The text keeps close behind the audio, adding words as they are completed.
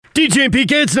DJ and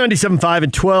PK, it's 97.5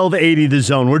 and 1280 The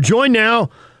Zone. We're joined now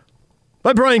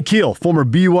by Bryan Kehl, former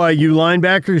BYU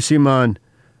linebacker. You see him on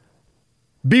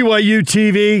BYU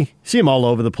TV. See him all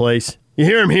over the place. You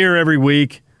hear him here every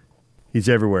week. He's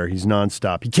everywhere. He's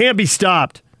nonstop. He can't be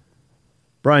stopped.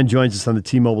 Bryan joins us on the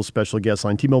T-Mobile special guest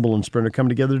line. T-Mobile and Sprint are coming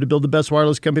together to build the best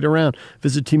wireless company around.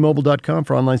 Visit T-Mobile.com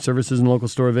for online services and local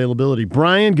store availability.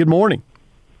 Bryan, good morning.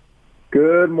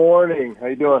 Good morning. How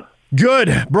you doing?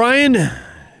 Good. Bryan,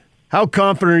 how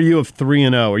confident are you of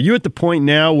 3-0? Are you at the point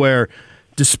now where,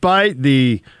 despite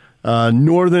the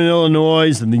Northern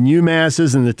Illinois and the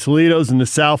UMasses and the Toledos and the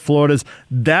South Floridas,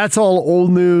 that's all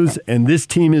old news, and this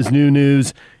team is new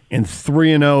news, and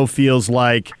 3-0 feels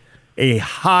like a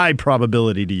high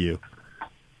probability to you?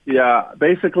 Yeah,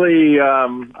 basically,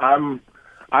 I'm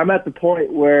at the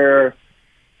point where,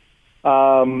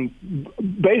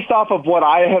 based off of what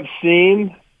I have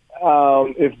seen,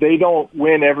 if they don't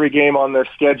win every game on their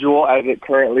schedule as it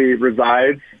currently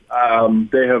resides,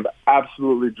 they have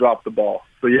absolutely dropped the ball.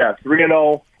 So yeah,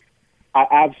 3-0, I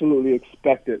absolutely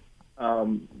expect it.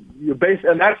 And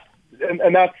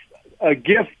that's a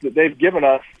gift that they've given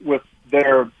us with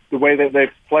the way that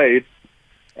they've played.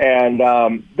 And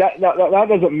that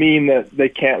doesn't mean that they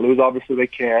can't lose. Obviously, they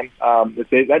can.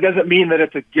 That doesn't mean that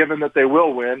it's a given that they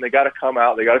will win. They got to come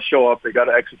out. They got to show up. They got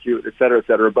to execute, et cetera, et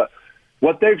cetera. But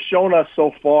what they've shown us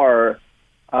so far,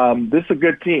 this is a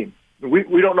good team.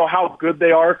 We don't know how good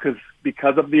they are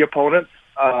because of the opponents,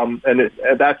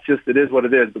 that's just, it is what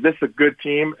it is. But this is a good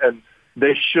team, and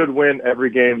they should win every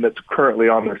game that's currently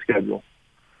on their schedule.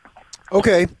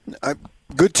 Okay.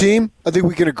 Good team. I think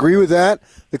we can agree with that.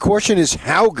 The question is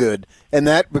how good, and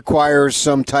that requires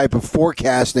some type of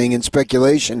forecasting and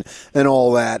speculation and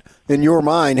all that. In your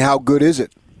mind, how good is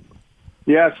it?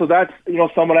 Yeah, so that's,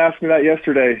 someone asked me that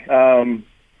yesterday. And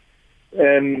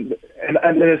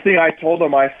the thing I told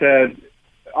them, I said,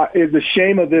 the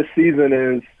shame of this season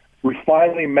is we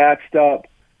finally matched up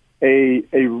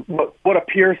what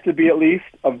appears to be at least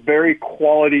a very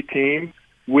quality team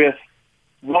with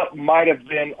what might have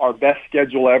been our best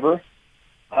schedule ever.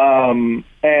 And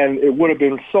it would have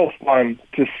been so fun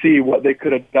to see what they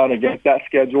could have done against that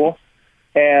schedule.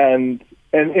 And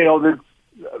in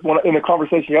the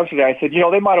conversation yesterday, I said,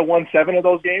 they might have won 7 of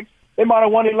those games. They might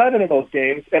have won 11 of those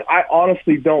games. And I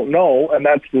honestly don't know. And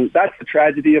that's the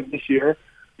tragedy of this year.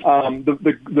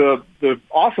 The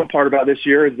awesome part about this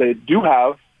year is they do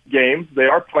have games. They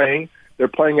are playing. They're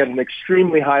playing at an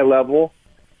extremely high level.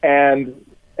 And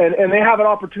they have an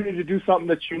opportunity to do something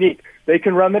that's unique. They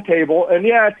can run the table. And,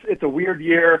 yeah, it's a weird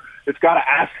year. It's got an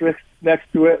asterisk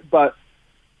next to it. But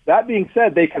that being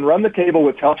said, they can run the table,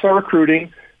 which helps our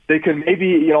recruiting. They can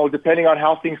maybe, depending on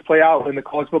how things play out in the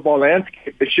college football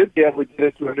landscape, they should be able to get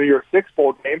into a New Year's Six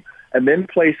bowl game and then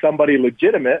play somebody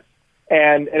legitimate.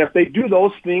 And if they do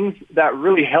those things, that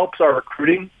really helps our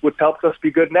recruiting, which helps us be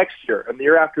good next year and the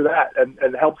year after that,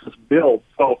 and helps us build.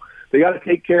 So they got to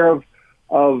take care of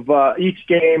each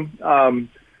game.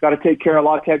 Got to take care of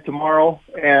La Tech tomorrow,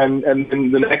 and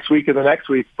the next week and the next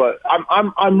week. But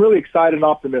I'm really excited and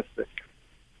optimistic.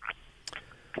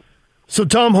 So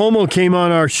Tom Homo came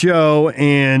on our show,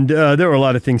 and there were a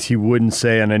lot of things he wouldn't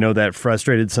say, and I know that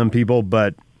frustrated some people,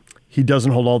 but he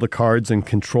doesn't hold all the cards and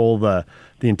control the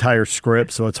entire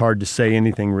script, so it's hard to say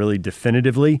anything really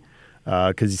definitively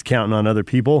because he's counting on other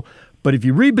people. But if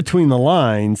you read between the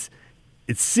lines,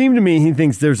 it seemed to me he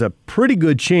thinks there's a pretty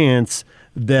good chance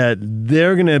that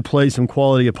they're going to play some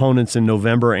quality opponents in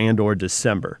November and or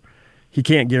December. He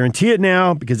can't guarantee it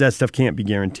now because that stuff can't be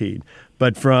guaranteed.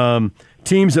 But from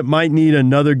teams that might need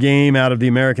another game out of the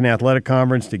American Athletic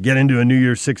Conference to get into a New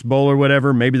Year's Six bowl or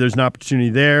whatever, maybe there's an opportunity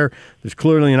there. There's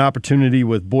clearly an opportunity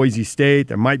with Boise State.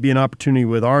 There might be an opportunity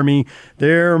with Army.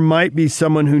 There might be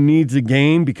someone who needs a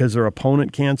game because their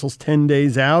opponent cancels 10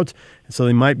 days out, so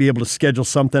they might be able to schedule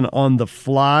something on the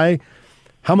fly.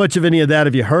 How much of any of that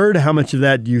have you heard? How much of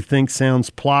that do you think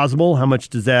sounds plausible? How much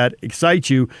does that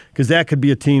excite you? Because that could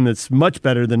be a team that's much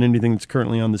better than anything that's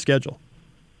currently on the schedule.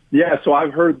 Yeah, so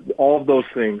I've heard all of those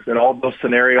things and all of those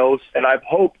scenarios, and I've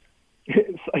hoped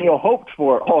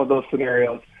for all of those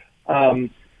scenarios.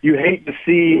 You hate to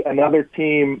see another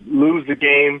team lose the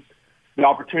game, the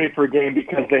opportunity for a game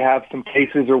because they have some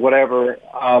cases or whatever.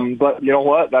 But you know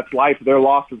what? That's life. Their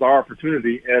loss is our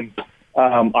opportunity, and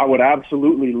I would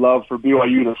absolutely love for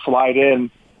BYU to slide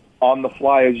in on the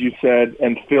fly, as you said,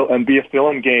 and be a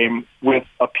fill-in game with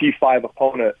a P5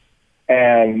 opponent.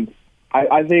 And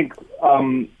I think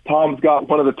Tom's got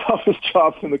one of the toughest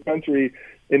jobs in the country,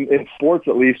 in sports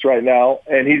at least right now,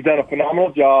 and he's done a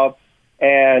phenomenal job.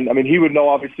 And, I mean, he would know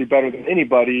obviously better than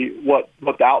anybody what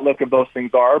the outlook of those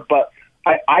things are. But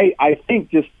I think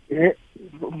just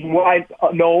what I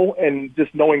know and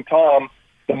just knowing Tom,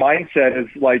 the mindset is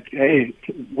like, hey,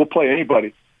 we'll play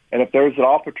anybody. And if there's an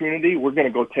opportunity, we're going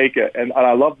to go take it. And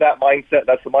I love that mindset.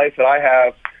 That's the mindset I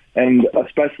have, and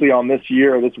especially on this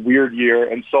year, this weird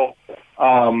year. And so,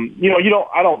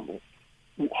 I don't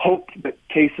hope that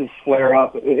cases flare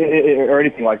up or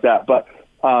anything like that. But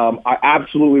I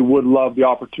absolutely would love the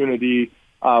opportunity,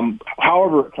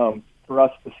 however it comes, for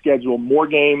us to schedule more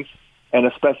games, and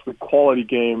especially quality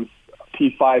games,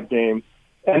 P5 games.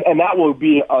 And that will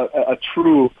be a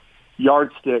true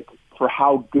yardstick for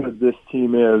how good this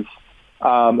team is.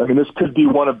 This could be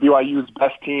one of BYU's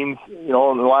best teams, in the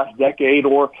last decade,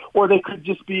 or they could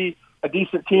just be a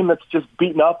decent team that's just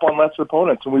beaten up on lesser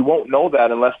opponents, and we won't know that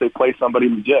unless they play somebody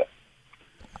legit.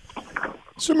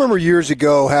 So I remember years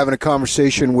ago having a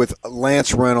conversation with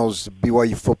Lance Reynolds, the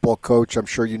BYU football coach. I'm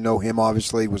sure you know him,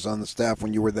 obviously. He was on the staff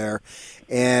when you were there.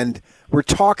 And we're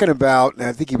talking about,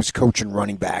 I think he was coaching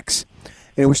running backs.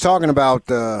 And he was talking about,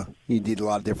 he did a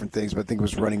lot of different things, but I think it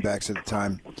was running backs at the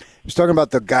time. He was talking about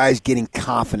the guys getting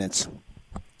confidence.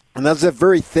 And that's that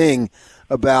very thing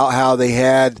about how they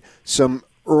had some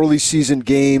early season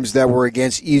games that were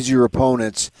against easier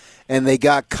opponents, and they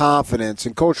got confidence.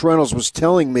 And Coach Reynolds was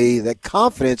telling me that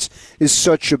confidence is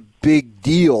such a big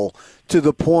deal, to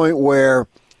the point where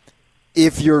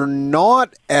if you're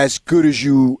not as good as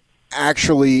you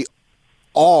actually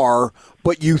are,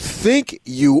 but you think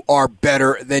you are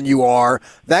better than you are,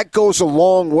 that goes a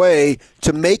long way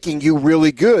to making you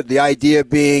really good. The idea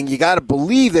being you got to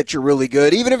believe that you're really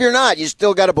good. Even if you're not, you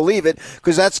still got to believe it,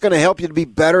 because that's going to help you to be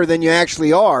better than you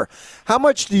actually are. How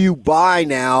much do you buy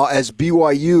now as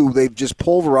BYU? They've just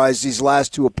pulverized these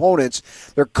last two opponents.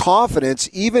 Their confidence,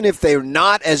 even if they're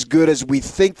not as good as we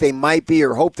think they might be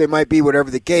or hope they might be, whatever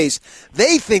the case,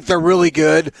 they think they're really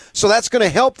good, so that's going to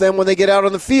help them when they get out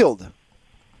on the field.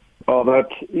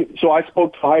 So I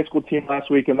spoke to a high school team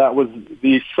last week, and that was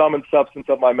the sum and substance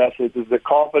of my message, is that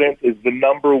confidence is the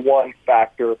number one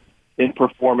factor in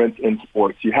performance in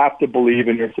sports. You have to believe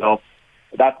in yourself.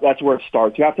 That's where it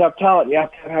starts. You have to have talent. You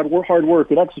have to have hard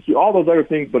work and execute, all those other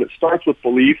things, but it starts with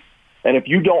belief. And if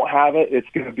you don't have it, it's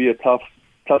going to be a tough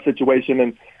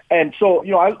situation. And so,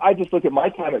 I just look at my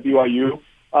time at BYU.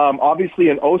 Obviously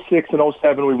in 06 and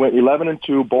 07, we went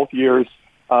 11-2 both years.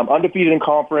 Undefeated in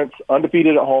conference,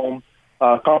 undefeated at home,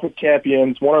 conference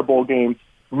champions, won our bowl games.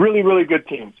 Really, really good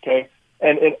teams, okay?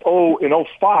 And in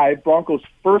 05, Broncos'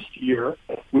 first year,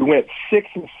 we went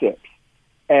 6-6.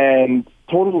 And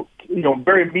total,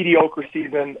 very mediocre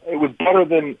season. It was better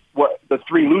than what the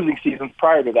three losing seasons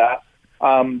prior to that.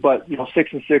 But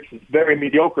 6-6 is very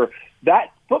mediocre.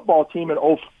 That football team in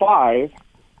 05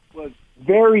 was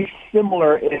very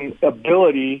similar in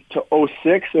ability to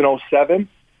 06 and 07.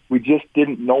 We just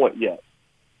didn't know it yet.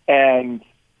 And,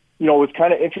 it was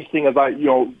kind of interesting as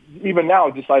even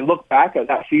now, just I look back at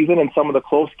that season and some of the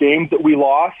close games that we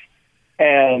lost,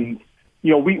 and,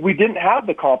 we didn't have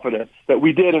the confidence that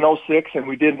we did in 06 and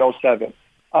we did in 07.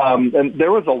 And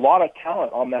there was a lot of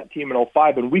talent on that team in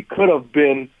 05, and we could have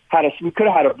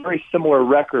had a very similar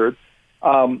record.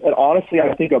 And honestly,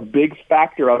 I think a big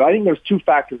factor of it, I think there's two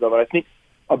factors of it. I think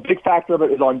a big factor of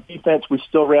it is on defense. We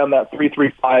still ran that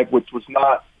 3-3-5, which was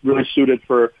not really suited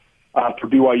for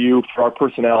BYU, for our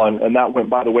personnel, and that went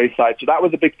by the wayside. So that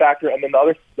was a big factor. And then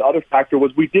the other factor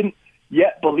was we didn't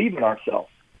yet believe in ourselves.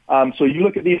 So you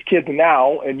look at these kids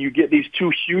now, and you get these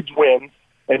two huge wins,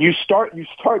 and you start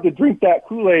to drink that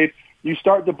Kool-Aid. You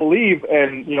start to believe,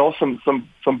 and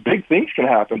some big things can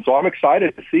happen. So I'm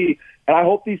excited to see, and I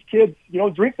hope these kids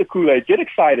drink the Kool-Aid, get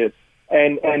excited,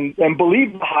 and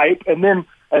believe the hype, and then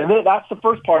that's the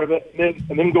first part of it,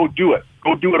 and then go do it.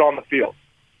 Go do it on the field.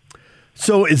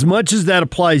 So as much as that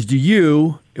applies to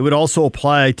you, it would also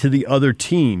apply to the other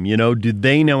team. Do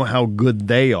they know how good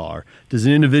they are? Does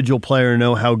an individual player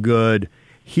know how good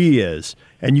he is?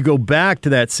 And you go back to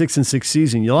that 6-6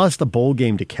 season, you lost the bowl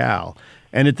game to Cal.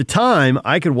 And at the time,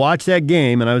 I could watch that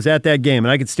game, and I was at that game,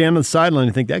 and I could stand on the sideline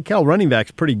and think, that Cal running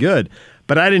back's pretty good.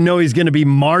 But I didn't know he was going to be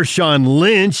Marshawn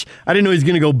Lynch. I didn't know he was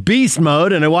going to go beast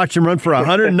mode, and I watched him run for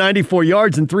 194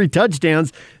 yards and 3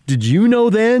 touchdowns. Did you know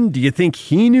then? Do you think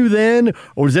he knew then?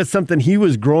 Or was that something he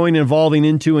was growing and evolving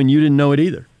into, and you didn't know it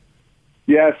either?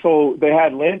 Yeah, so they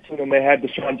had Lynch, and then they had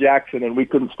Deshaun Jackson, and we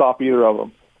couldn't stop either of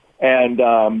them. And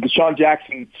Deshaun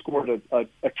Jackson scored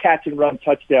a catch-and-run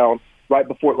touchdown right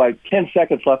before, 10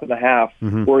 seconds left in the half,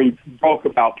 where he broke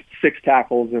about 6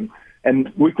 tackles,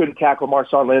 and we couldn't tackle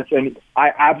Marshawn Lynch. And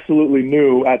I absolutely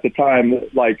knew at the time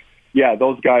that,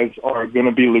 those guys are going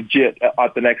to be legit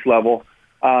at the next level.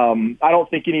 I don't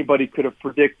think anybody could have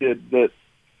predicted that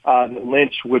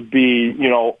Lynch would be,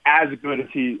 as good as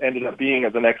he ended up being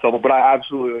at the next level. But I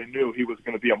absolutely knew he was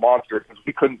going to be a monster because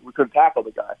we couldn't tackle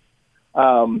the guy.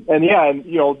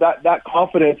 That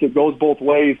confidence, it goes both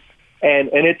ways, and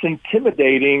it's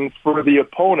intimidating for the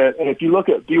opponent. And if you look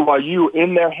at BYU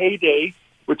in their heyday,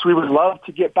 which we would love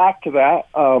to get back to that,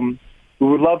 we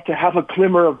would love to have a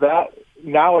glimmer of that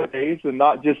nowadays and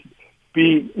not just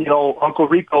be, Uncle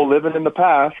Rico living in the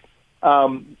past.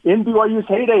 In BYU's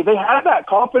heyday, they had that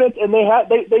confidence, and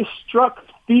they struck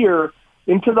fear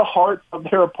into the heart of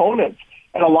their opponents.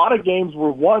 And a lot of games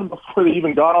were won before they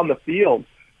even got on the field.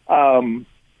 And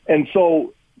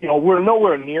so, we're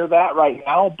nowhere near that right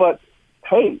now, but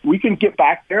hey, we can get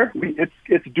back there.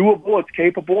 It's doable, it's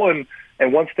capable, and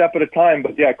one step at a time.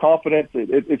 But yeah, confidence,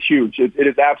 it's huge. It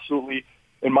is absolutely,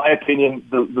 in my opinion,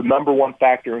 the number one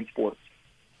factor in sports.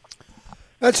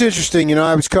 That's interesting.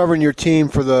 I was covering your team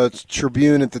for the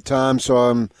Tribune at the time, so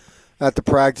I'm at the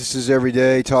practices every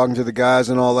day talking to the guys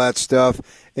and all that stuff.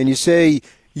 And you say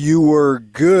you were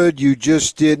good, you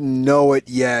just didn't know it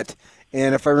yet.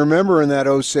 And if I remember in that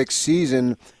 2006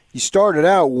 season, you started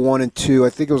out 1-2. I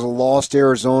think it was a loss to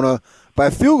Arizona by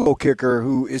a field goal kicker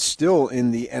who is still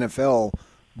in the NFL,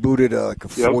 booted a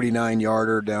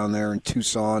 49-yarder down there in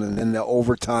Tucson, and then the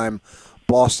overtime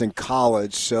Boston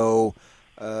College. So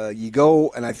you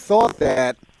go, and I thought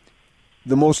that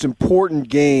the most important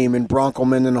game in Bronco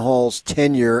Mendenhall's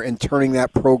tenure and turning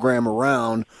that program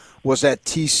around was at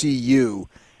TCU.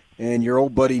 And your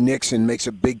old buddy Nixon makes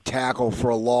a big tackle for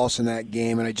a loss in that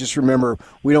game. And I just remember,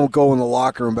 we don't go in the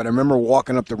locker room, but I remember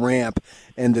walking up the ramp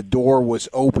and the door was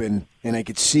open and I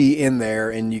could see in there,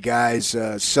 and you guys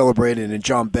celebrated, and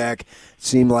John Beck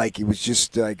seemed like he was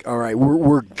just like, all right,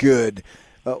 we're good.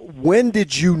 When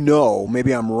did you know,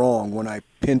 maybe I'm wrong when I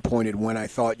pinpointed when I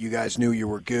thought you guys knew you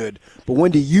were good, but when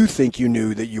do you think you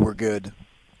knew that you were good?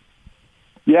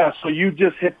 Yeah, so you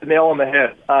just hit the nail on the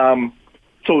head.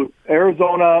 So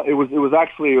Arizona, it was a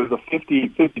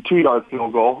 52-yard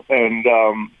field goal, and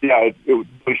it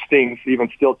stings even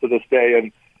still to this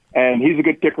day. And he's a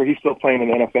good kicker. He's still playing in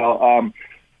the NFL.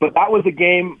 But that was a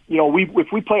game.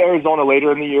 If we play Arizona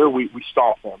later in the year, we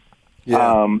stomp them.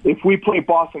 Yeah. If we play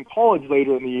Boston College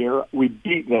later in the year, we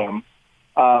beat them.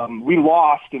 We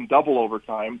lost in double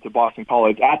overtime to Boston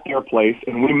College at their place,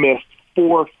 and we missed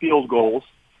 4 field goals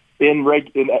in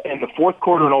the fourth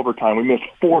quarter and overtime. We missed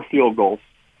 4 field goals.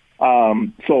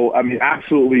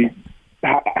 Absolutely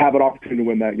have an opportunity to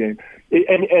win that game.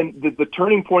 And the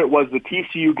turning point was the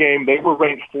TCU game. They were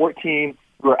ranked 14.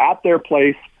 We were at their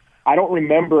place. I don't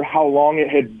remember how long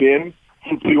it had been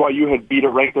since BYU had beat a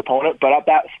ranked opponent, but at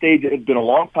that stage it had been a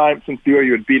long time since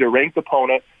BYU had beat a ranked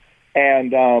opponent.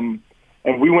 And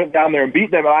we went down there and beat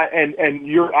them. And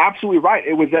you're absolutely right.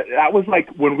 That was like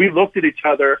when we looked at each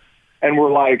other and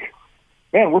we're like,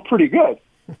 man, we're pretty good.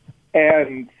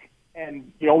 And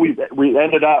we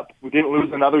ended up, we didn't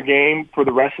lose another game for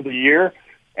the rest of the year.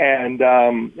 And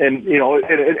a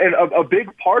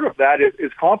big part of that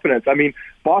is confidence. I mean,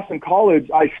 Boston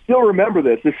College, I still remember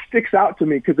this. This sticks out to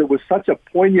me because it was such a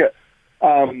poignant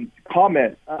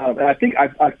comment. And I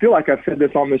feel like I've said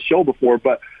this on this show before,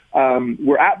 but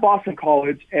we're at Boston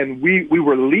College and we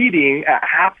were leading at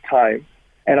halftime.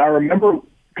 And I remember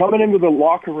coming into the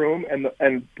locker room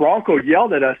and Bronco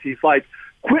yelled at us. He's like,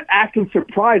 quit acting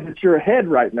surprised that you're ahead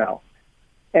right now.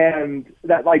 And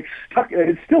that stuck.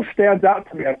 It still stands out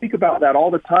to me. I think about that all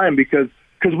the time because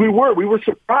we were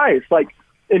surprised.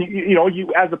 And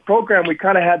you as a program, we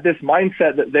kind of had this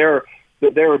mindset that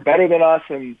they were better than us,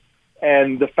 and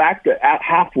the fact that at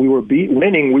half we were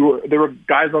winning, there were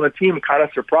guys on the team kind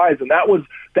of surprised, and that was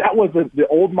the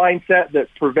old mindset that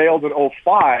prevailed in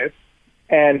 2005.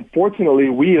 And fortunately,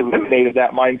 we eliminated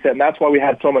that mindset, and that's why we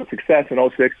had so much success in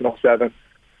 2006 and 2007.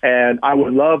 And I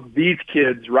would love these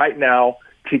kids right now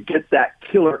to get that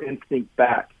killer instinct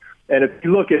back. And if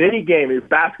you look at any game,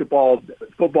 basketball,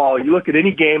 football, you look at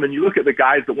any game and you look at the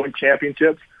guys that win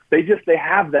championships, they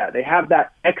have that. They have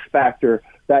that X factor,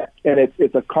 and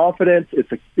it's a confidence, it's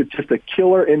just a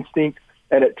killer instinct,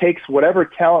 and it takes whatever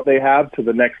talent they have to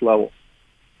the next level.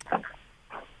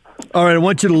 All right, I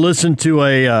want you to listen to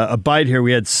a bite here.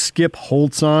 We had Skip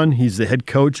Holtz on. He's the head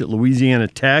coach at Louisiana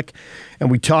Tech, and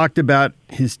we talked about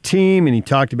his team, and he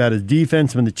talked about his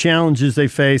defense and the challenges they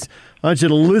face. I want you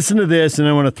to listen to this, and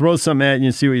I want to throw something at you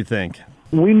and see what you think.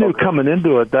 We knew coming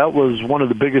into it that was one of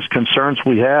the biggest concerns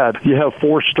we had. You have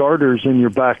 4 starters in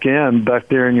your back end, back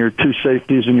there in your 2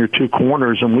 safeties and your 2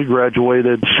 corners, and we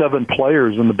graduated 7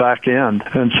 players in the back end.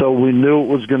 And so we knew it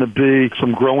was going to be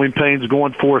some growing pains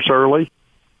going for us early.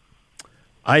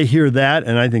 I hear that,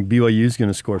 and I think BYU is going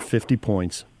to score 50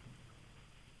 points.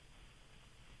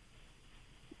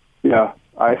 Yeah,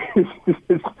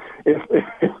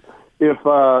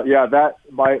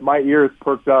 my ears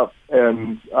perked up,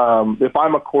 and if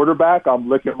I'm a quarterback, I'm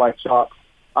licking my chops.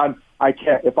 I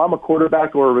can't. If I'm a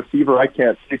quarterback or a receiver, I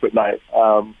can't sleep at night.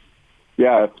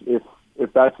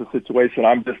 If that's the situation,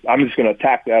 I'm just going to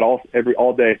attack that all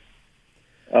day,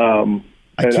 and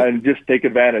just take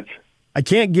advantage. I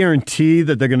can't guarantee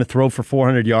that they're going to throw for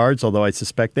 400 yards, although I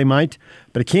suspect they might.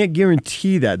 But I can't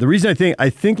guarantee that. The reason I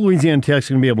think Louisiana Tech is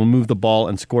going to be able to move the ball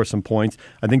and score some points.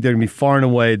 I think they're going to be far and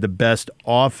away the best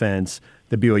offense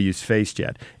that BYU's faced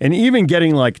yet. And even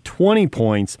getting like 20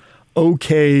 points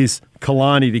okays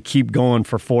Kalani to keep going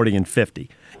for 40 and 50.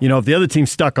 You know, if the other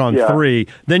team's stuck on 3,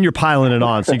 then you're piling it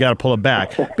on, so you got to pull it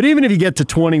back. But even if you get to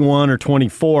 21 or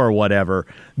 24 or whatever,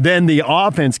 then the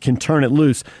offense can turn it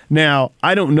loose. Now,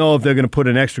 I don't know if they're going to put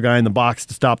an extra guy in the box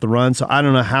to stop the run, so I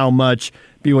don't know how much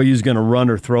BYU is going to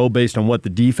run or throw based on what the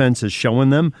defense is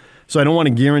showing them. So I don't want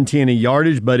to guarantee any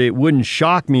yardage, but it wouldn't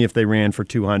shock me if they ran for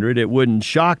 200. It wouldn't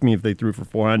shock me if they threw for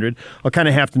 400. I'll kind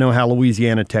of have to know how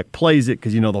Louisiana Tech plays it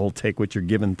because you know the whole take what you're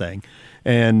given thing.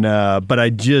 And but I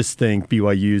just think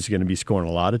BYU is going to be scoring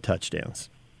a lot of touchdowns.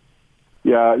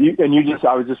 Yeah, I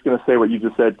was just going to say what you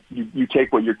just said. You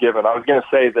take what you're given. I was going to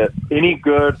say that any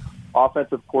good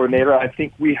offensive coordinator, I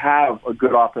think we have a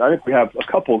good offense. I think we have a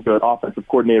couple of good offensive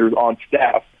coordinators on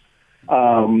staff.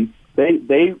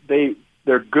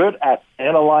 They're good at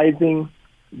analyzing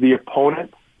the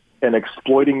opponent and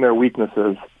exploiting their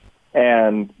weaknesses.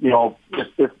 And you know,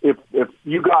 if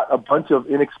you got a bunch of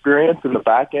inexperience in the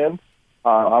back end,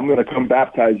 I'm going to come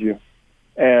baptize you,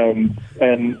 and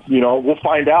you know, we'll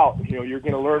find out. You know, you're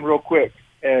going to learn real quick,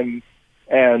 and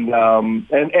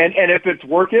if it's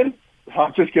working,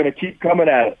 I'm just going to keep coming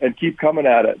at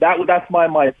it. That's my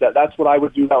mindset. That's what I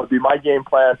would do. That would be my game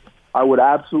plan. I would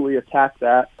absolutely attack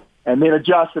that, and then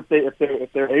adjust if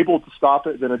they're able to stop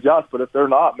it. Then adjust. But if they're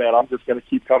not, man, I'm just going to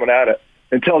keep coming at it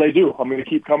until they do. I'm going to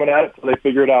keep coming at it until they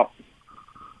figure it out.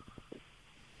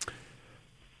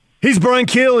 He's Bryan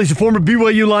Kehl. He's a former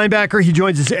BYU linebacker. He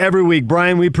joins us every week.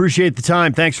 Bryan, we appreciate the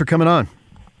time. Thanks for coming on.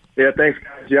 Yeah, thanks,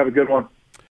 guys. You have a good one.